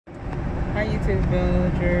to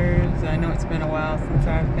Villigers. I know it's been a while since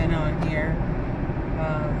I've been on here.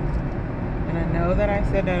 And I know that I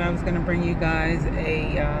said that I was going to bring you guys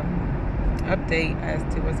a update as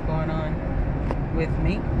to what's going on with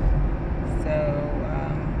me. So,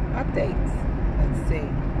 updates. Let's see.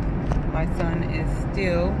 My son is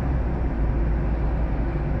still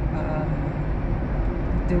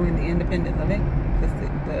doing the independent living.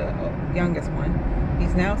 The youngest one.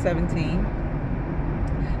 He's now 17.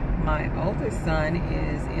 My oldest son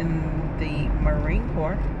is in the Marine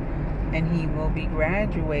Corps, and he will be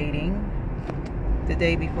graduating the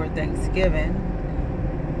day before Thanksgiving.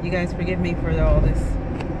 You guys forgive me for all this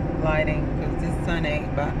lighting, because this sun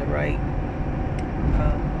ain't about to right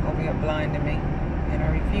over here blinding me, and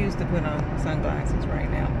I refuse to put on sunglasses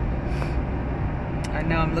right now. I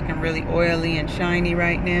know I'm looking really oily and shiny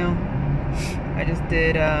right now. I just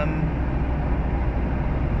did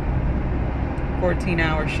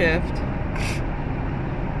 14-hour shift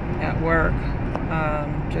at work,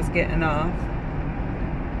 just getting off,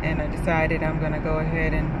 and I decided I'm gonna go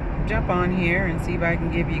ahead and jump on here and see if I can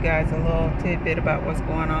give you guys a little tidbit about what's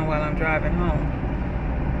going on while I'm driving home.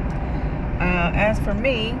 As for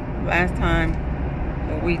me, last time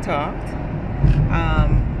we talked,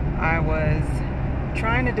 I was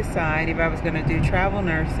trying to decide if I was going to do travel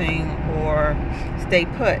nursing or stay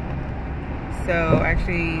put. So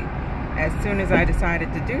actually, as soon as I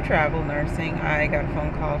decided to do travel nursing, I got a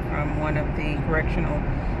phone call from one of the correctional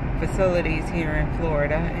facilities here in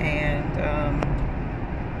Florida, and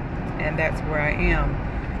that's where I am.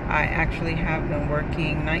 I actually have been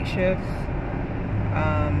working night shifts,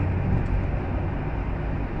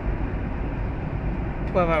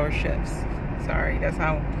 12-hour shifts. Sorry, that's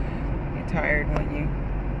how you're tired when you've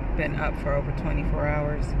been up for over 24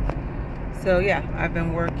 hours. So yeah, I've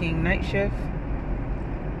been working night shift,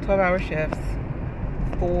 12-hour shifts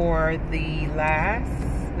for the last,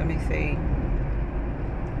 let me see,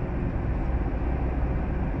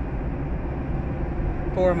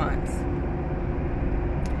 four months.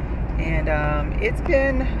 And it's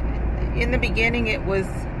been, in the beginning it was,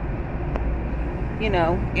 you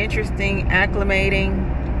know, interesting, acclimating,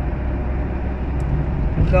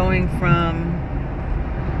 going from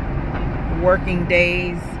working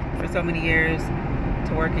days for so many years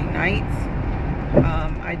to working nights.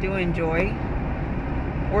 I do enjoy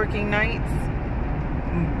working nights,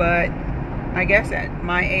 but I guess at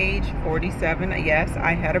my age, 47, yes,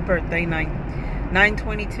 I had a birthday,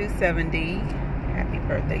 9/22/70. Happy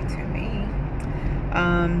birthday to me.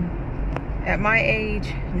 At my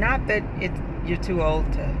age, not that you're too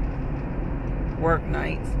old to work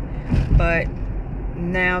nights, but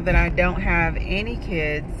now that I don't have any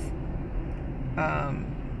kids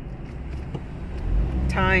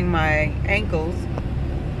tying my ankles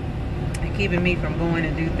and keeping me from going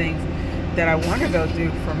and do things that I want to go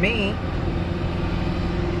do for me,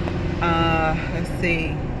 let's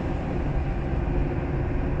see,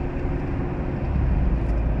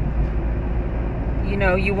 you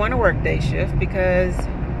know, you want to work day shift because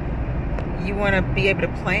you want to be able to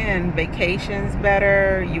plan vacations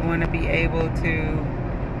better. You want to be able to,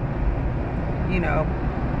 you know,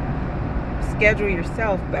 schedule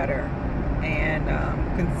yourself better. And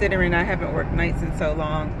considering I haven't worked nights in so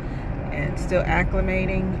long and still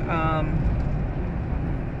acclimating,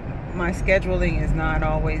 my scheduling is not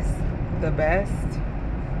always the best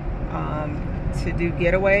to do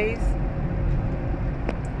getaways.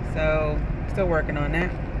 So still working on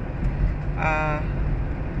that. As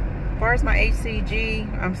far as my HCG,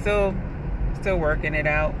 I'm still working it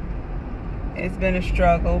out. It's been a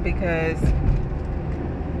struggle because,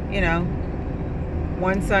 you know,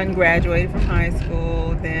 one son graduated from high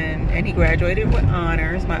school, and he graduated with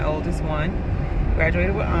honors. My oldest one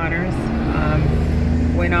graduated with honors,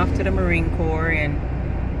 went off to the Marine Corps, and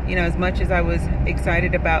you know, as much as I was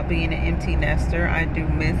excited about being an empty nester, I do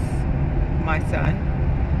miss my sons.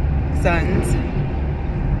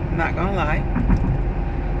 I'm not gonna lie.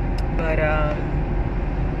 But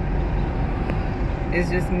it's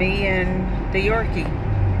just me and the Yorkie,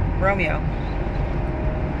 Romeo,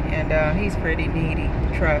 and he's pretty needy,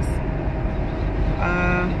 trust.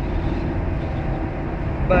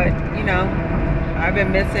 But you know, I've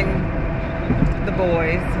been missing the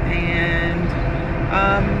boys, and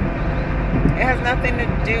it has nothing to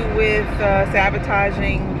do with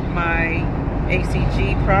sabotaging my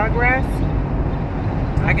HCG progress.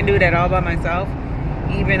 I can do that all by myself,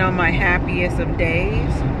 even on my happiest of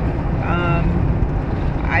days.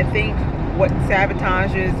 I think what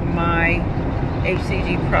sabotages my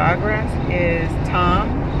HCG progress is Tom,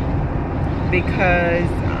 because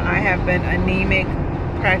I have been anemic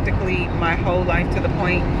practically my whole life, to the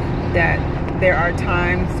point that there are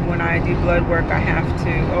times when I do blood work, I have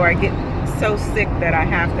to, or I get so sick that I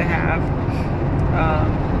have to have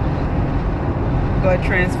blood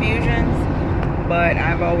transfusions, but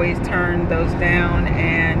I've always turned those down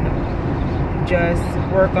and just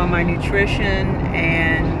work on my nutrition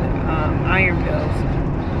and iron pills.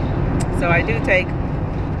 So I do take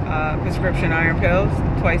prescription iron pills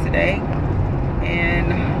twice a day,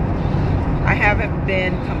 and I haven't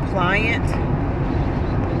been compliant,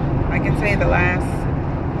 I can say, the last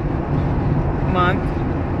month.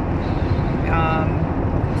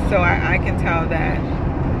 So I can tell that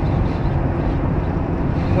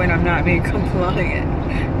when I'm not being compliant,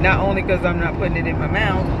 not only because I'm not putting it in my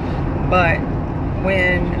mouth, but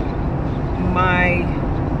when my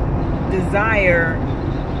desire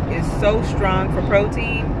is so strong for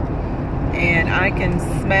protein, and I can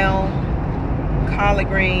smell collard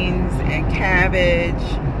greens and cabbage,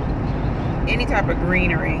 any type of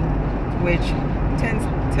greenery, which tends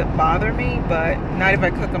to bother me, but not if I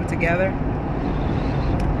cook them together.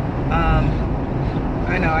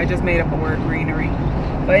 I know I just made up a word, greenery,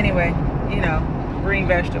 but anyway, you know, green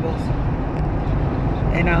vegetables.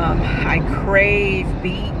 And I crave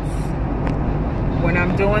beets. When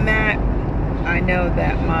I'm doing that, I know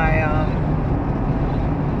that my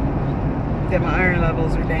iron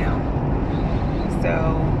levels are down.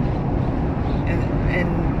 So,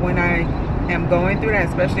 and when I am going through that,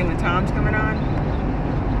 especially when Tom's coming on,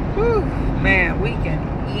 whew, man, we can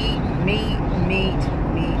eat meat.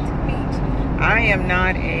 I am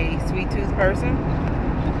not a sweet tooth person.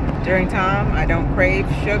 During Tom, I don't crave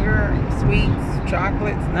sugar, sweets,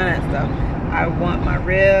 chocolates, none of that stuff. I want my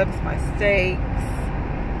ribs, my steaks,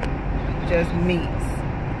 just meats.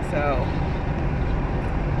 So,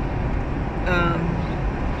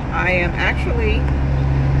 I am actually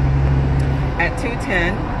at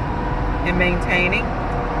 210 and maintaining.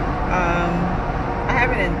 I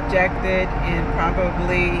haven't injected in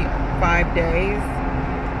probably 5 days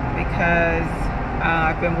because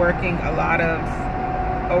I've been working a lot of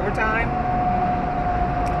overtime,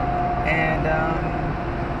 and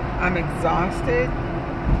I'm exhausted,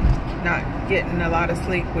 not getting a lot of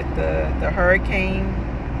sleep with the hurricane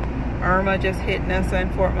Irma just hitting us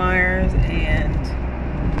in Fort Myers, and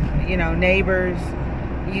you know, neighbors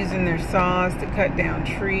using their saws to cut down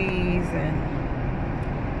trees, and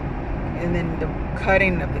then the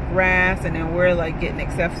cutting of the grass, and then we're like getting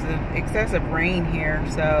excessive rain here.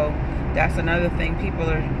 So that's another thing. People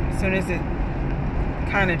are, as soon as it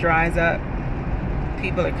kind of dries up,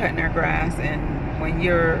 people are cutting their grass. And when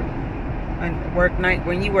you're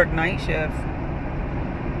when you work night shifts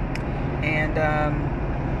and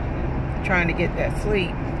trying to get that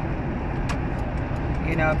sleep,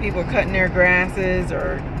 you know, people are cutting their grasses,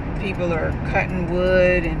 or people are cutting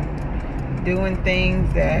wood and doing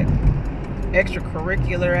things that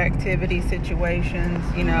extracurricular activity situations,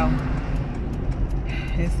 you know,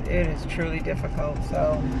 it is truly difficult.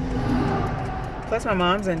 So plus my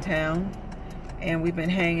mom's in town and we've been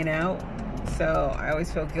hanging out, so I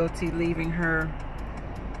always feel guilty leaving her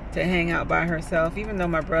to hang out by herself, even though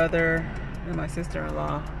my brother and my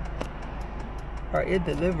sister-in-law are in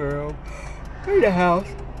the living room in the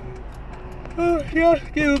house. Oh yeah,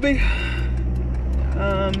 excuse me.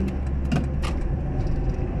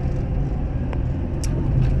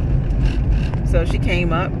 So she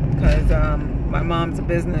came up because my mom's a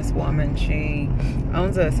businesswoman. She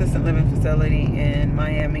owns an assisted living facility in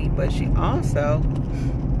Miami, but she also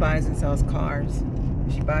buys and sells cars.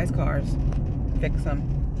 She buys cars, fix them.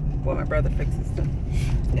 Well, my brother fixes them,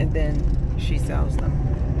 and then she sells them.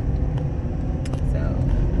 So,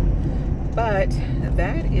 but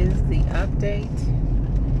that is the update.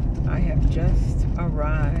 I have just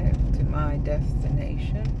arrived to my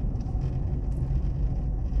destination,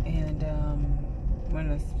 and I'm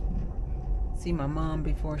gonna see my mom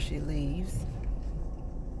before she leaves.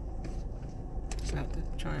 I have to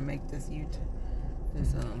try and make this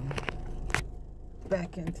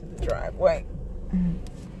back into the driveway.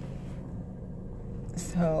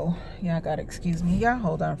 So yeah, I gotta excuse me. Y'all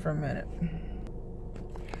hold on for a minute.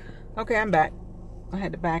 Okay, I'm back. I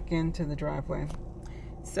had to back into the driveway.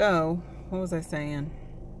 So what was I saying?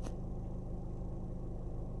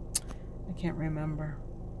 I can't remember.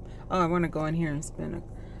 Oh, I want to go in here and spend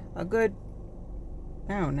a good,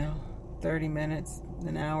 I don't know, 30 minutes,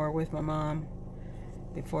 an hour with my mom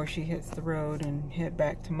before she hits the road and head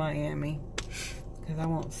back to Miami, because I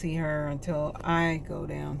won't see her until I go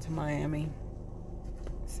down to Miami.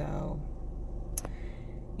 So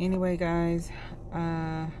anyway, guys,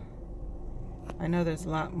 I know there's a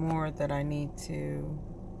lot more that I need to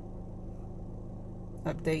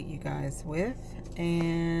update you guys with,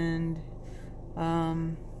 and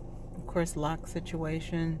Of course, lock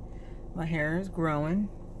situation. My hair is growing,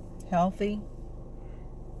 healthy,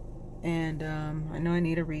 and I know I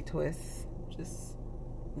need a retwist. Just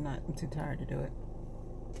not. I'm too tired to do it.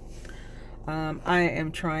 I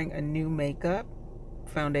am trying a new makeup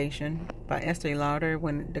foundation by Estee Lauder,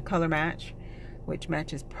 when the color match, which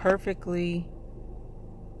matches perfectly.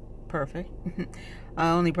 Perfect.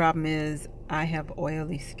 Only problem is I have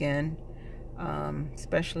oily skin,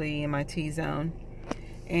 especially in my T-zone.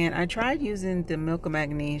 And I tried using the Milk of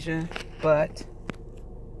Magnesia, but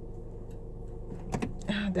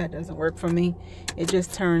that doesn't work for me. It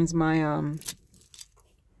just turns my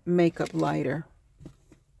makeup lighter.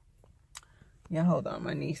 Yeah, hold on.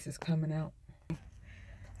 My niece is coming out.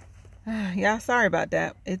 Yeah, sorry about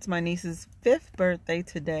that. It's my niece's 5th birthday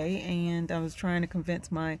today, and I was trying to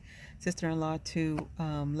convince my sister-in-law to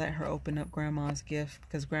let her open up Grandma's gift,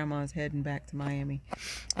 because Grandma's heading back to Miami.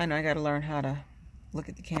 I know I got to learn how to look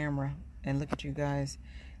at the camera and look at you guys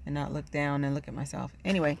and not look down and look at myself.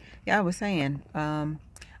 Anyway, yeah, I was saying,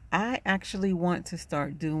 I actually want to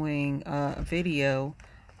start doing a video,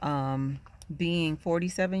 being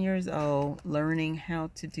 47 years old, learning how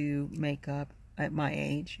to do makeup at my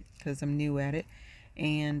age, because I'm new at it,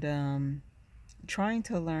 and trying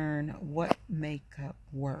to learn what makeup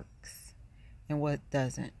works and what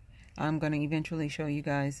doesn't. I'm going to eventually show you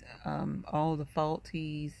guys all the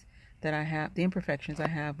faulties that I have, the imperfections I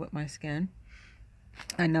have with my skin.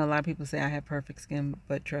 I know a lot of people say I have perfect skin,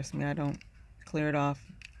 but trust me, I don't. Clear it off,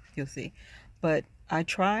 you'll see. But I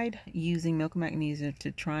tried using Milk of Magnesia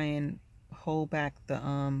to try and hold back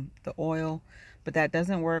the oil, but that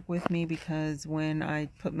doesn't work with me, because when I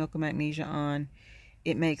put Milk of Magnesia on,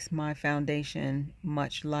 it makes my foundation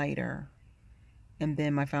much lighter, and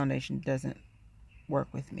then my foundation doesn't work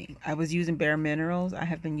with me. I was using Bare Minerals. I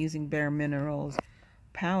have been using Bare Minerals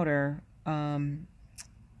powder,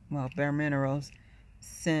 Bare Minerals,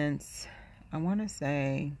 since I want to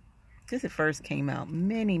say since it first came out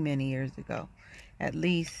many years ago. At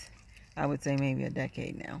least I would say maybe a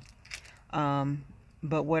decade now.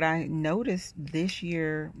 But what I noticed this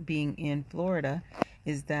year being in Florida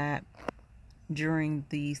is that during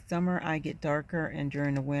the summer I get darker, and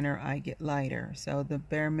during the winter I get lighter. So the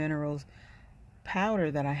Bare Minerals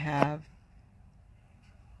powder that I have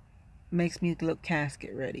makes me look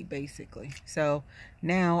casket ready, basically. So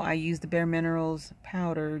now I use the Bare Minerals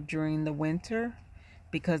powder during the winter,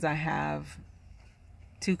 because I have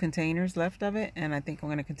 2 containers left of it, and I think I'm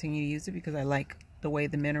going to continue to use it because I like the way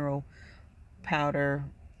the mineral powder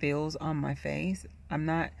feels on my face.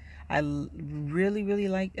 I really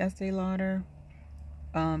like Estee Lauder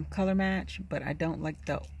color match, but I don't like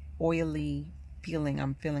the oily feeling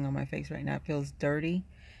I'm feeling on my face right now. It feels dirty,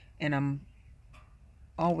 and I'm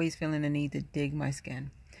always feeling the need to dig my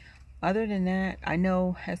skin. Other than that, I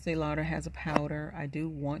know Estee Lauder has a powder. I do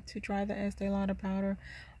want to try the Estee Lauder powder,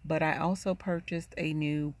 but I also purchased a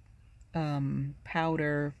new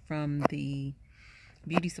powder from the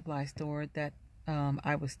beauty supply store that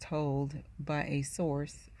I was told by a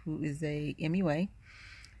source who is a MUA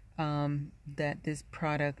that this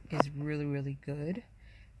product is really good,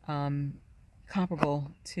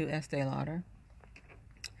 comparable to Estee Lauder.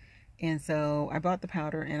 And so I bought the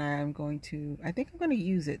powder, and I think I'm going to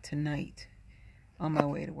use it tonight on my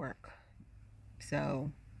way to work. So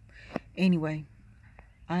anyway,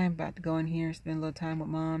 I am about to go in here, spend a little time with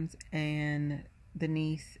Moms and the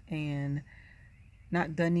niece, and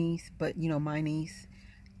not the niece, but my niece.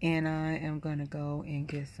 And I am going to go and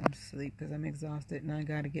get some sleep, because I'm exhausted, and I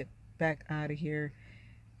got to get back out of here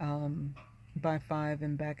by 5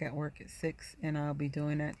 and back at work at 6. And I'll be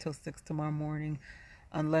doing that till 6 tomorrow morning,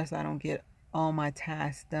 unless I don't get all my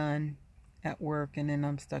tasks done at work, and then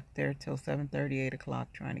I'm stuck there till 7:30, 8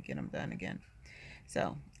 o'clock trying to get them done again.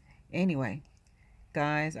 So anyway,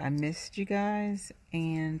 guys, I missed you guys,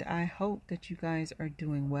 and I hope that you guys are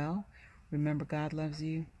doing well. Remember, God loves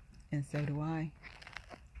you, and so do I.